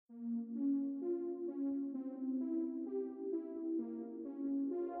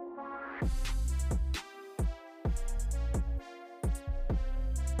Hello,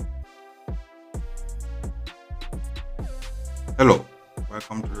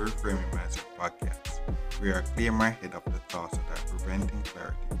 welcome to Reframing Mindset Podcast. We are clear my head of the thoughts that are preventing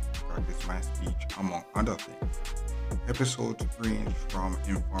clarity, practice my speech, among other things. Episodes range from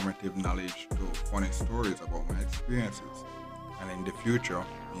informative knowledge to funny stories about my experiences, and in the future,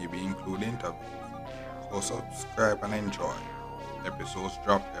 maybe include interviews. So subscribe and enjoy. Episodes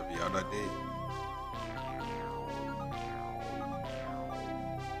drop every other day.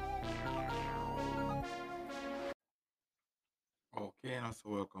 Okay, and also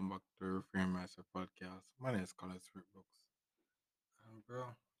welcome back to Reframing Mindset Podcast. My name is Colin Sweetbooks. And bro,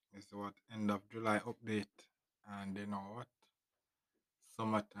 it's what end of July update. And you know what?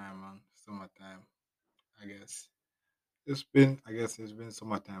 Summertime, man. Summertime. I guess it's been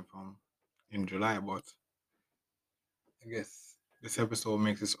summertime from in July, but I guess this episode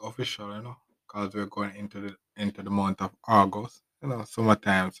makes it official, because we're going into the month of August.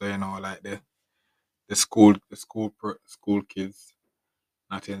 Summertime. So like the school kids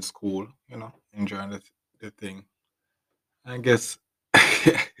not in school. Enjoying the thing. I guess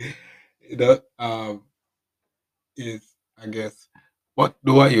that is I guess what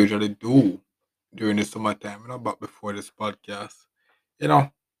do I usually do during the summertime, but before this podcast. You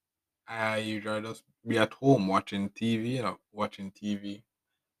know, I usually just be at home watching TV, watching TV.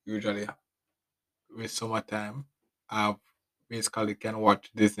 Usually with summertime, I basically can watch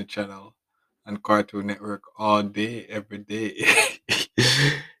Disney Channel and Cartoon Network all day, every day.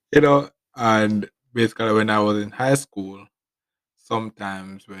 And basically when I was in high school,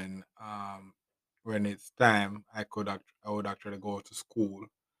 sometimes when it's time, I would actually go to school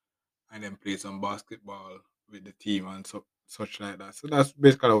and then play some basketball with the team and such like that. So that's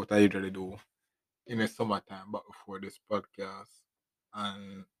basically what I usually do in the summertime, but before this podcast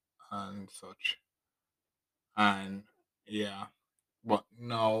and such. And yeah, but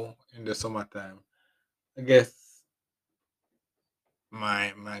now in the summertime, I guess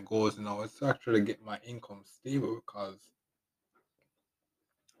my goals now is to actually get my income stable because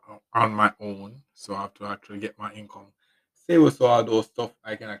on my own. So I have to actually get my income stable so all those stuff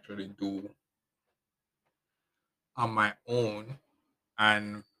I can actually do on my own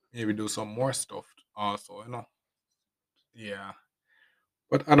and maybe do some more stuff also. Yeah.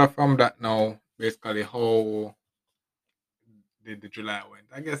 But other from that now, basically how the July went.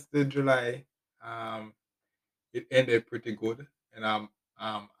 I guess the July um it ended pretty good. And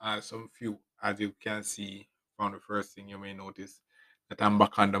as some few as you can see from the first thing you may notice that I'm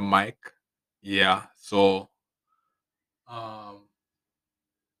back on the mic. Yeah. So um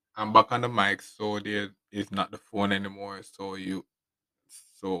I'm back on the mic, so there is not the phone anymore. So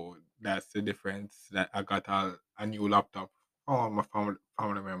that's the difference. That I got a new laptop from all my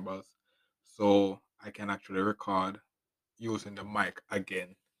family members, so I can actually record using the mic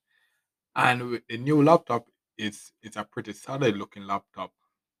again. And with the new laptop, it's a pretty solid looking laptop,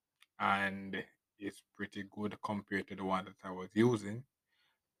 and it's pretty good compared to the one that I was using.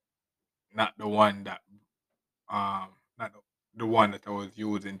 Not the one that not the one that I was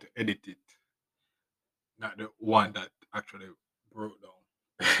using to edit it. Not the one that actually broke down.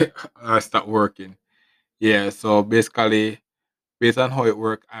 I stopped working. Yeah, so basically, based on how it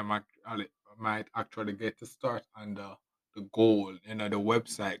worked, might actually get to start on the goal, the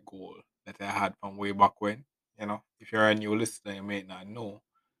website goal that I had from way back when. If you're a new listener, you may not know,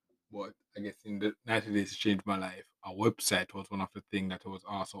 but I guess in the 90 days to change my life, a website was one of the things that was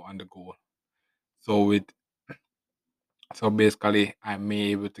also on the goal. So so basically, I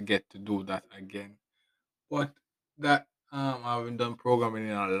may able to get to do that again. But that I haven't done programming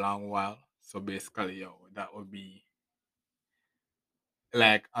in a long while. So basically, that would be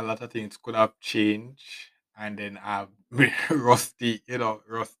like a lot of things could have changed, and then I've been rusty.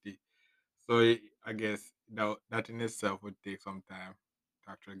 So I guess that in itself would take some time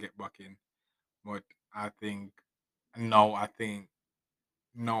to actually get back in. But I think now, I think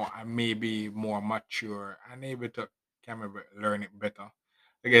now I may be more mature and able to can maybe learn it better.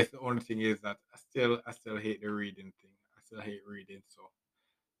 I guess the only thing is that I still hate the reading thing. I still hate reading, so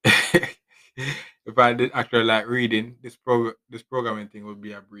if I did actually like reading, this programming thing would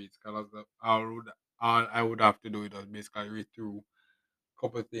be a breeze. Because all I would have to do is just basically read through a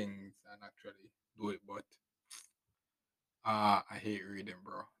couple things and actually do it. But I hate reading,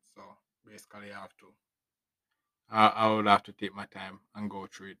 bro. So basically, I would have to take my time and go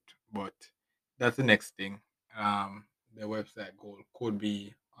through it. But that's the next thing. The website goal could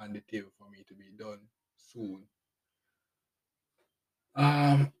be on the table for me to be done soon.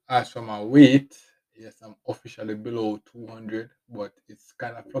 As for my weight, yes, I'm officially below 200, but it's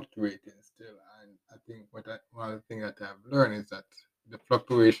kind of fluctuating still. And I think one of the things that I've learned is that the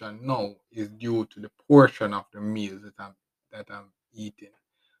fluctuation now is due to the portion of the meals that I'm eating.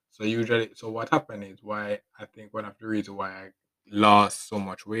 So usually, so what happened is why I think one of the reasons why I lost so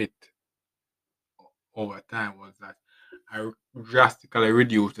much weight over time was that I drastically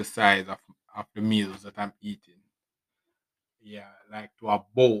reduced the size of the meals that I'm eating. Yeah, like to a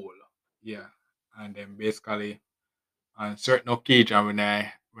bowl. Yeah, and then basically on certain occasion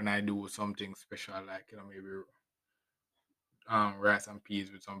when I do something special, like maybe rice and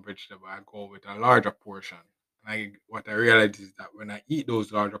peas with some vegetable, I go with a larger portion. And what I realized is that when I eat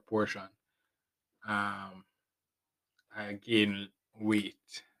those larger portion, um I gain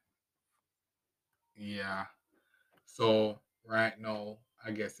weight. Yeah. So right now,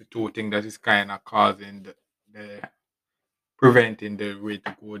 I guess the two thing that is kind of causing the preventing the weight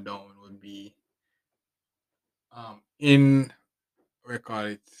to go down would be in we call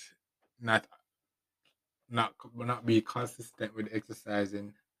it not not be consistent with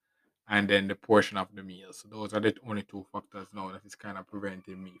exercising, and then the portion of the meal. So those are the only two factors now that is kind of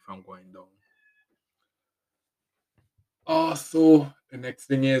preventing me from going down. Also, the next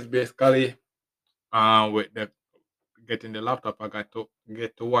thing is basically with the getting the laptop, I got to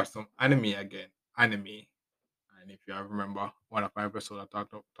get to watch some anime again. Anime. And if you have remember one of my episodes, I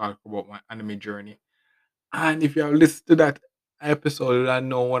talked about my anime journey. And if you have listened to that episode, I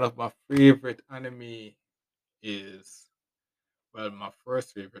know one of my favorite anime is, well, my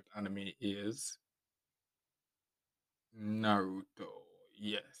first favorite anime is Naruto.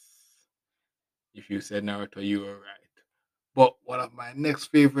 Yes. If you said Naruto, you were right. But one of my next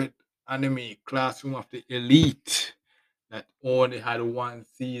favorite anime, Classroom of the Elite, that only had one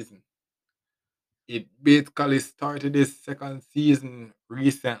season. It basically started its second season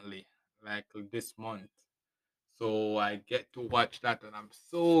recently, like this month. So I get to watch that and I'm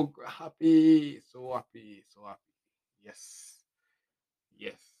so happy, so happy, so happy. Yes.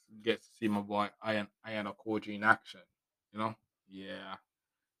 Yes. Get to see my boy Ian Okoji in action. You know? Yeah.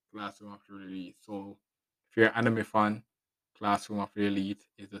 Classroom of the Elite. So if you're an anime fan, Classroom of the Elite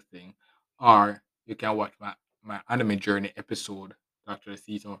is the thing. Or you can watch my anime journey episode to actually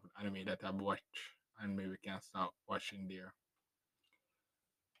see some of the anime that I've watched and maybe can start watching there.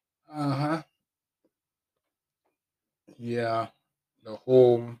 Uh-huh. Yeah. The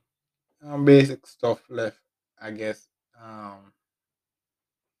home basic stuff left, I guess. Um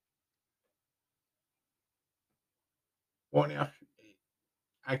only a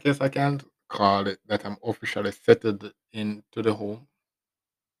I guess I can't call it that I'm officially settled into the home.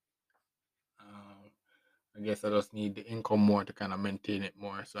 Um, I guess I just need the income more to kind of maintain it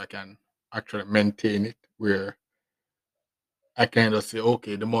more, so I can actually maintain it where I kind of say,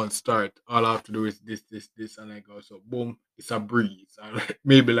 okay, the month start. All I have to do is this, this, this, and I go so boom, it's a breeze. And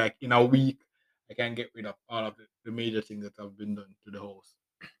maybe like in a week, I can get rid of all of the major things that have been done to the house.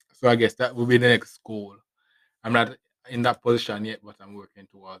 So I guess that will be the next goal. I'm not in that position yet, but I'm working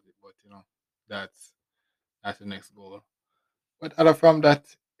towards it. But that's that's the next goal. But other from that,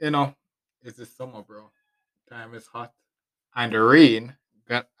 it's the summer, bro. Time is hot. And the rain,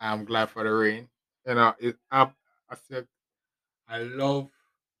 I'm glad for the rain. It up. I said I love.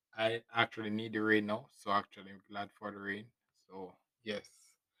 I actually need the rain now, so actually I'm glad for the rain. So yes,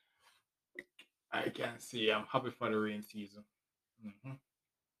 I can say I'm happy for the rain season. hmm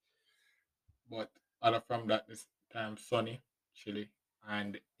But other from that, this time sunny, chilly,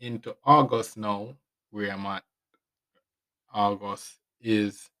 and into August now, where I'm at. August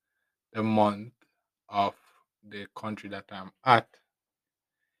is the month of the country that I'm at,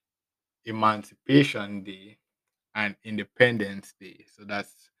 Emancipation Day and Independence Day. So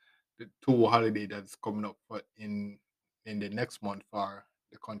that's the two holiday that's coming up for in the next month for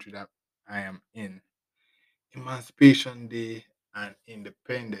the country that I am in. Emancipation Day and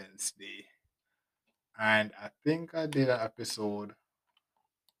Independence Day. And I think I did an episode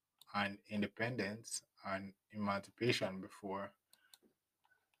on independence and emancipation before.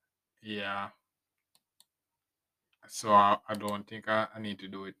 Yeah. So I don't think I need to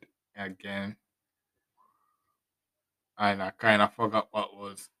do it again. And I kind of forgot what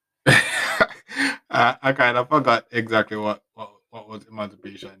was. I kind of forgot exactly what was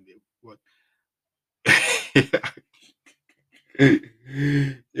Emancipation Day. But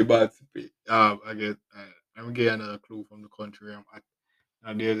Emancipate. I guess I'm getting another clue from the country I'm at.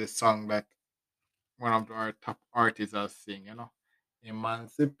 And there's a song that one of our top artists are sing.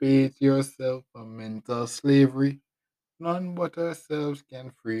 Emancipate yourself from mental slavery. None but ourselves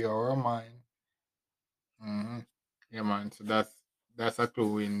can free our mind. hmm Yeah, man. So that's a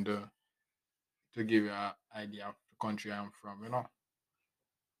clue in the to give you an idea of the country I'm from.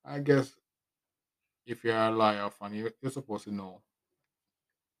 I guess if you're a lawyer fan, you're supposed to know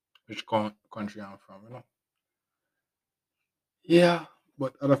which country I'm from. Yeah,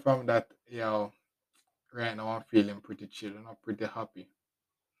 but other from that, right now I'm feeling pretty chill, pretty happy.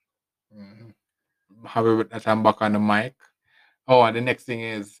 hmm Happy with that I'm back on the mic. Oh, and the next thing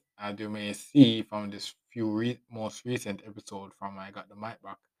is, as you may see from this most recent episode from I Got the Mic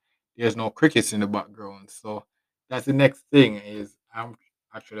Back, there's no crickets in the background. So that's the next thing is I'm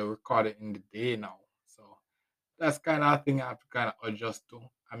actually recording in the day now. So that's kind of a thing I have to kind of adjust to.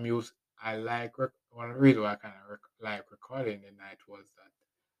 I like, one of the reasons why I kind of like recording the night was that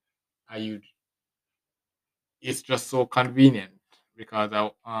I use, it's just so convenient because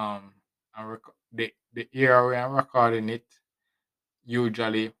the era where I'm recording it,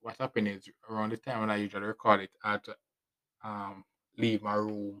 usually what happens is around the time when I usually record it, I have to um leave my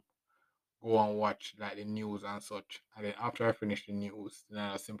room, go and watch like the news and such. And then after I finish the news, then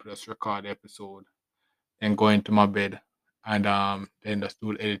I simply just record the episode, then go into my bed and then just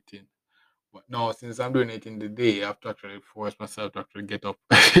do the editing. But now since I'm doing it in the day, I have to actually force myself to actually get up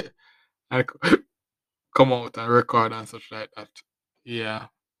and come out and record and such like that. Yeah.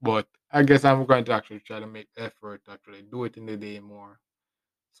 But I guess I'm going to actually try to make effort to actually do it in the day more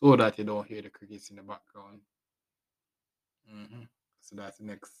so that you don't hear the crickets in the background. hmm So that's the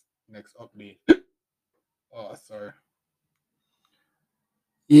next update. Oh, sorry.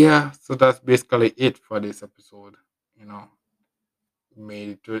 Yeah, so that's basically it for this episode. You know, we made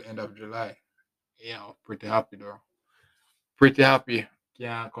it to the end of July. Yeah, pretty happy though. Pretty happy.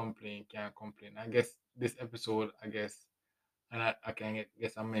 Can't complain. Can't complain. I guess this episode, and I can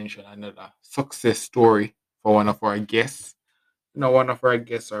guess I mentioned another success story for one of our guests. One of our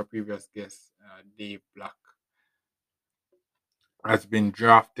guests, our previous guest, Dave Black, has been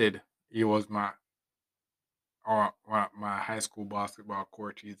drafted. He was my high school basketball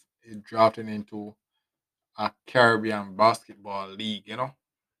coach. He's drafted into a Caribbean basketball league.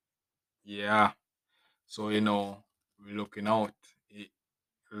 Yeah. So we're looking out.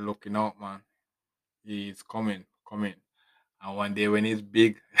 Looking out, man. He's coming. And one day when he's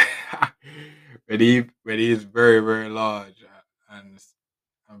big, when he's very very large and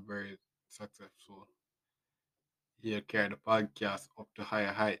very successful, he'll carry the podcast up to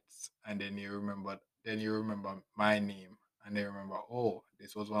higher heights. And then you remember my name, and they remember, oh,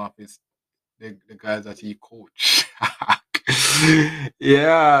 this was one of the guys that he coached.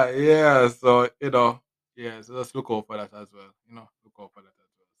 Yeah. So yeah. So let's look out for that as well. Look out for that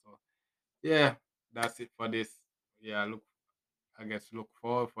as well. So yeah, that's it for this. Yeah, look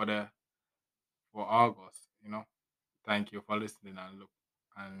forward for August. Thank you for listening and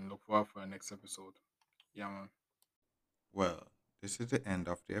look forward for the next episode. Yeah, man. Well, this is the end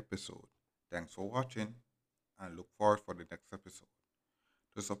of the episode. Thanks for watching and look forward for the next episode.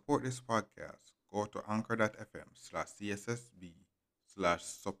 To support this podcast, go to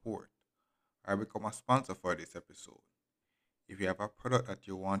anchor.fm/cssb/support or become a sponsor for this episode. If you have a product that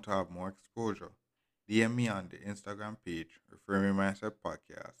you want to have more exposure, DM me on the Instagram page, Reframing Mindset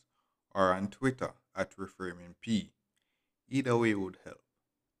Podcast, or on Twitter at ReframingP. Either way would help.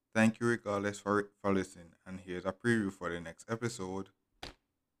 Thank you regardless for listening, and here's a preview for the next episode.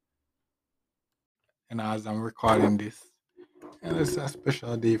 And as I'm recording this, and it's a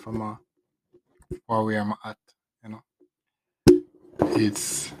special day for where I'm at. You know,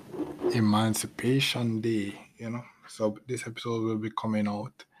 it's Emancipation Day. So this episode will be coming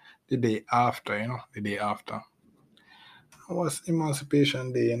out the day after. The day after. What's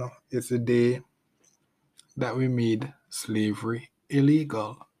Emancipation Day? It's the day that we made slavery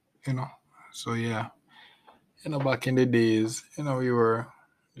illegal. You know, so yeah. Back in the days,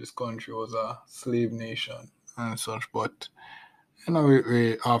 this country was a slave nation and such, but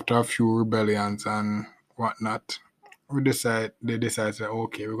we after a few rebellions and whatnot, they decide that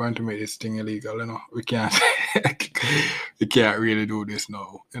okay, we're going to make this thing illegal. We can't, we can't really do this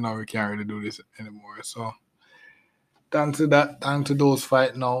now. We can't really do this anymore. So thanks to those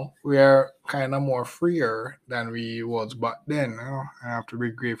fight now, we are kind of more freer than we was back then. I have to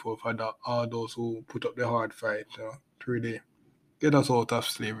be grateful for all those who put up the hard fight, to really get us out of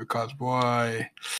slavery. Because boy,